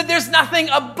 that there's nothing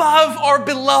above or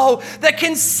below that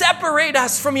can separate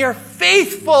us from your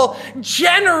faithful,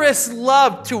 generous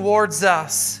love towards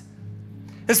us.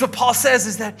 That's what Paul says,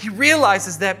 is that he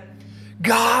realizes that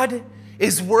God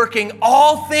is working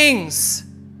all things,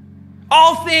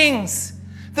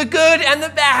 the good and the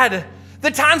bad,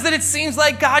 the times that it seems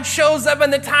like God shows up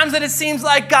and the times that it seems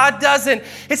like God doesn't.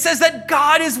 It says that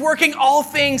God is working all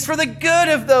things for the good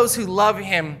of those who love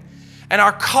Him and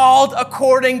are called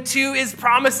according to His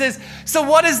promises. So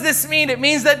what does this mean? It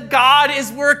means that God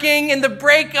is working in the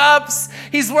breakups,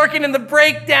 He's working in the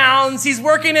breakdowns, He's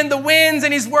working in the wins,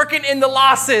 and He's working in the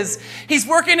losses. He's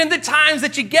working in the times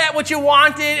that you get what you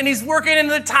wanted, and He's working in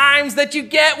the times that you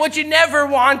get what you never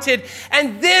wanted.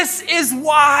 And this is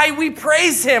why we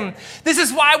praise Him. This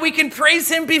is why we can praise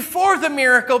Him before the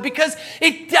miracle, because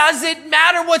it doesn't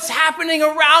matter what's happening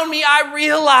around me. I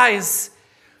realize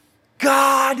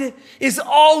God is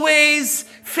always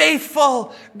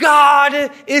faithful.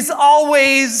 God is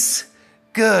always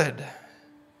good.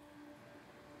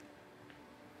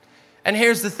 And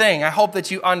here's the thing, I hope that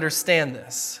you understand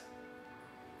this,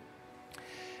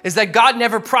 is that God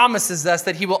never promises us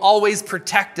that He will always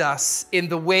protect us in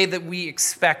the way that we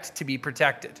expect to be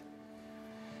protected.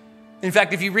 In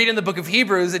fact, if you read in the book of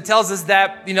Hebrews, it tells us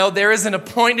that, there is an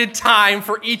appointed time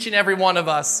for each and every one of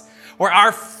us where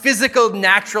our physical,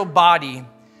 natural body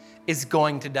is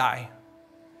going to die.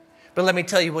 But let me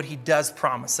tell you what He does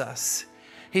promise us.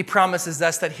 He promises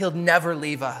us that He'll never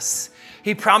leave us.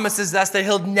 He promises us that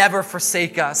He'll never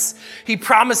forsake us. He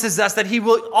promises us that He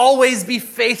will always be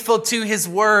faithful to His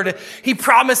word. He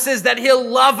promises that He'll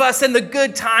love us in the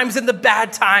good times and the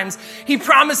bad times. He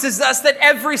promises us that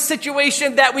every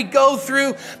situation that we go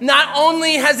through, not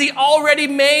only has He already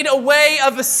made a way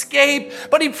of escape,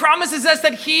 but He promises us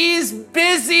that He's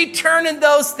busy turning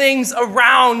those things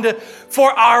around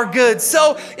for our good.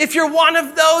 So if you're one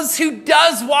of those who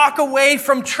does walk away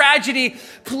from tragedy,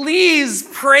 please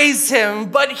praise Him.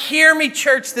 But hear me,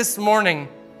 church, this morning.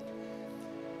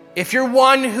 If you're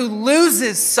one who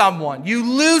loses someone, you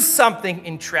lose something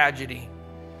in tragedy,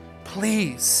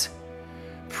 please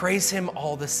praise Him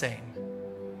all the same.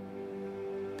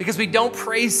 Because we don't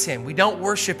praise Him, we don't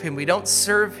worship Him, we don't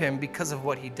serve Him because of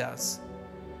what He does.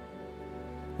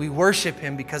 We worship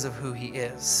Him because of who He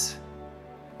is.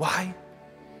 Why?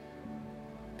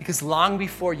 Because long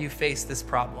before you faced this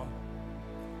problem,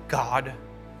 God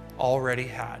already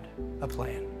had a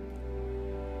plan.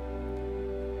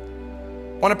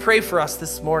 want to pray for us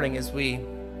this morning as we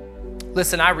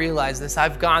listen. I realize this.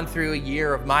 I've gone through a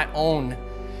year of my own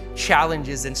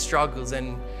challenges and struggles,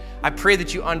 and I pray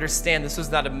that you understand this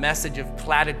was not a message of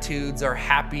platitudes or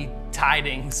happy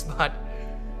tidings, but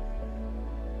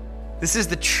this is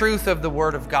the truth of the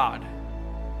Word of God.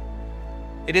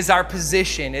 It is our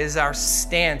position, it is our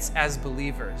stance as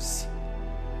believers,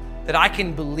 that I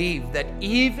can believe that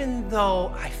even though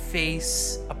I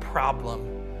face a problem,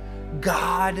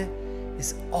 God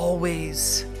is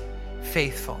always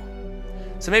faithful.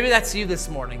 So maybe that's you this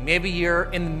morning. Maybe you're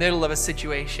in the middle of a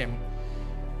situation.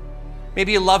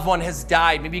 Maybe a loved one has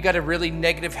died. Maybe you got a really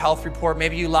negative health report.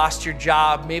 Maybe you lost your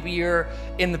job. Maybe you're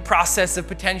in the process of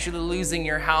potentially losing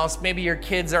your house. Maybe your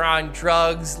kids are on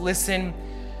drugs. Listen,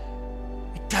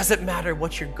 it doesn't matter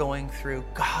what you're going through.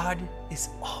 God is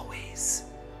always,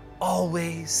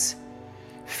 always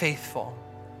faithful.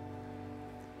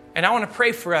 And I want to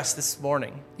pray for us this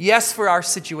morning. Yes, for our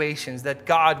situations, that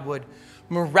God would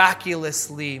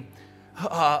miraculously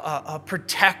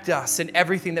protect us in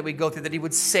everything that we go through, that He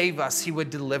would save us, He would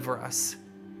deliver us.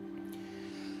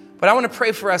 But I want to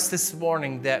pray for us this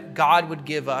morning that God would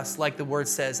give us, like the Word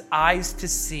says, eyes to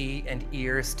see and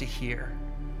ears to hear.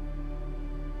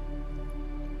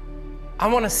 I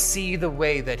want to see the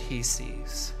way that He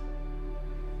sees.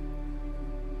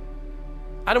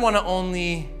 I don't want to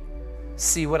only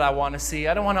see what I want to see.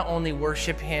 I don't want to only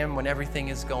worship Him when everything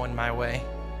is going my way.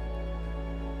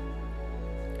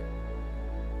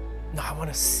 No, I want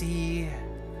to see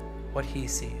what He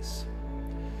sees.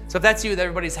 So if that's you, with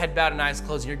everybody's head bowed and eyes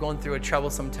closed, and you're going through a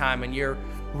troublesome time and you're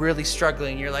really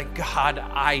struggling, you're like, God,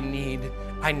 I need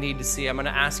to see. I'm going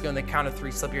to ask you on the count of 3,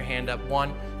 slip your hand up.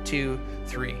 1, 2,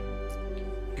 3.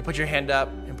 You put your hand up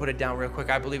and put it down real quick.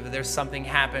 I believe that there's something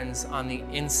happens on the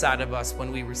inside of us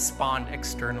when we respond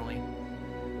externally.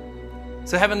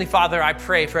 So Heavenly Father, I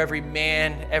pray for every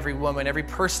man, every woman, every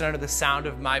person under the sound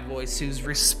of my voice who's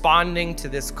responding to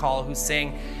this call, who's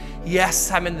saying, yes,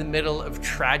 I'm in the middle of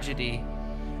tragedy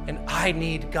and I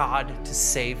need God to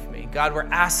save me. God, we're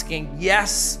asking,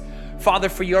 yes, Father,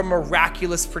 for your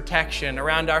miraculous protection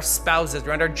around our spouses,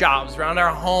 around our jobs, around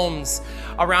our homes,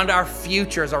 around our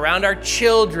futures, around our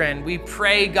children. We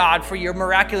pray, God, for your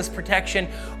miraculous protection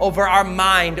over our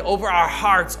mind, over our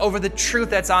hearts, over the truth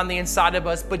that's on the inside of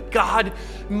us. But God,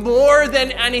 more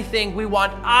than anything, we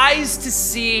want eyes to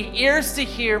see, ears to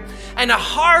hear, and a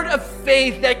heart of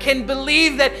faith that can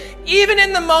believe that even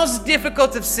in the most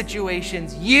difficult of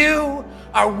situations, you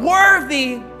are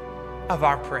worthy of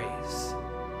our praise.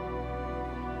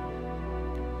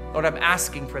 Lord, I'm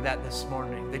asking for that this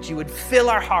morning, that you would fill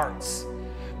our hearts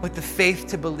with the faith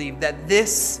to believe that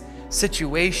this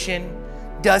situation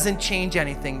doesn't change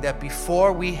anything, that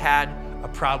before we had a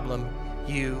problem,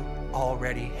 you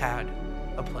already had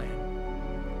a plan.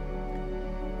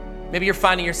 Maybe you're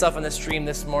finding yourself on the stream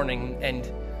this morning and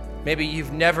maybe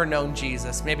you've never known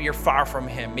Jesus. Maybe you're far from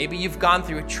Him. Maybe you've gone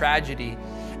through a tragedy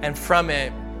and from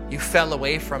it, you fell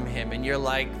away from Him and you're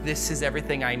like, this is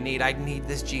everything I need. I need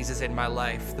this Jesus in my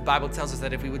life. The Bible tells us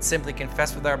that if we would simply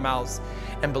confess with our mouths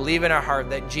and believe in our heart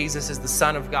that Jesus is the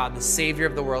Son of God, the Savior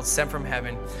of the world, sent from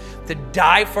heaven to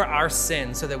die for our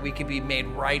sins so that we could be made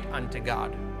right unto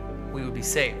God, we would be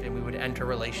saved and we would enter a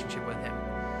relationship with Him.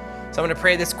 So I'm going to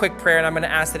pray this quick prayer, and I'm going to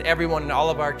ask that everyone in all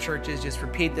of our churches just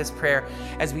repeat this prayer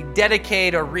as we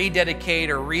dedicate or rededicate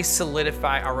or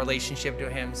re-solidify our relationship to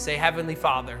Him. Say, Heavenly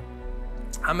Father,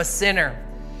 I'm a sinner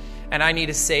and I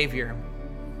need a Savior.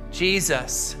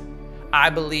 Jesus, I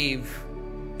believe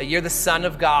that you're the Son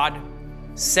of God,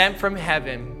 sent from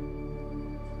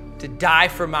heaven to die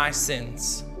for my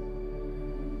sins.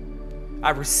 I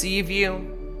receive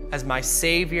you as my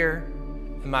Savior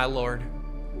and my Lord.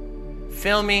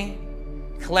 Fill me,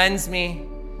 cleanse me,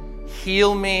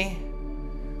 heal me,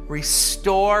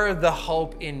 restore the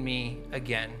hope in me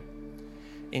again.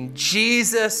 In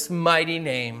Jesus' mighty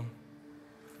name,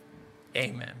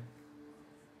 amen.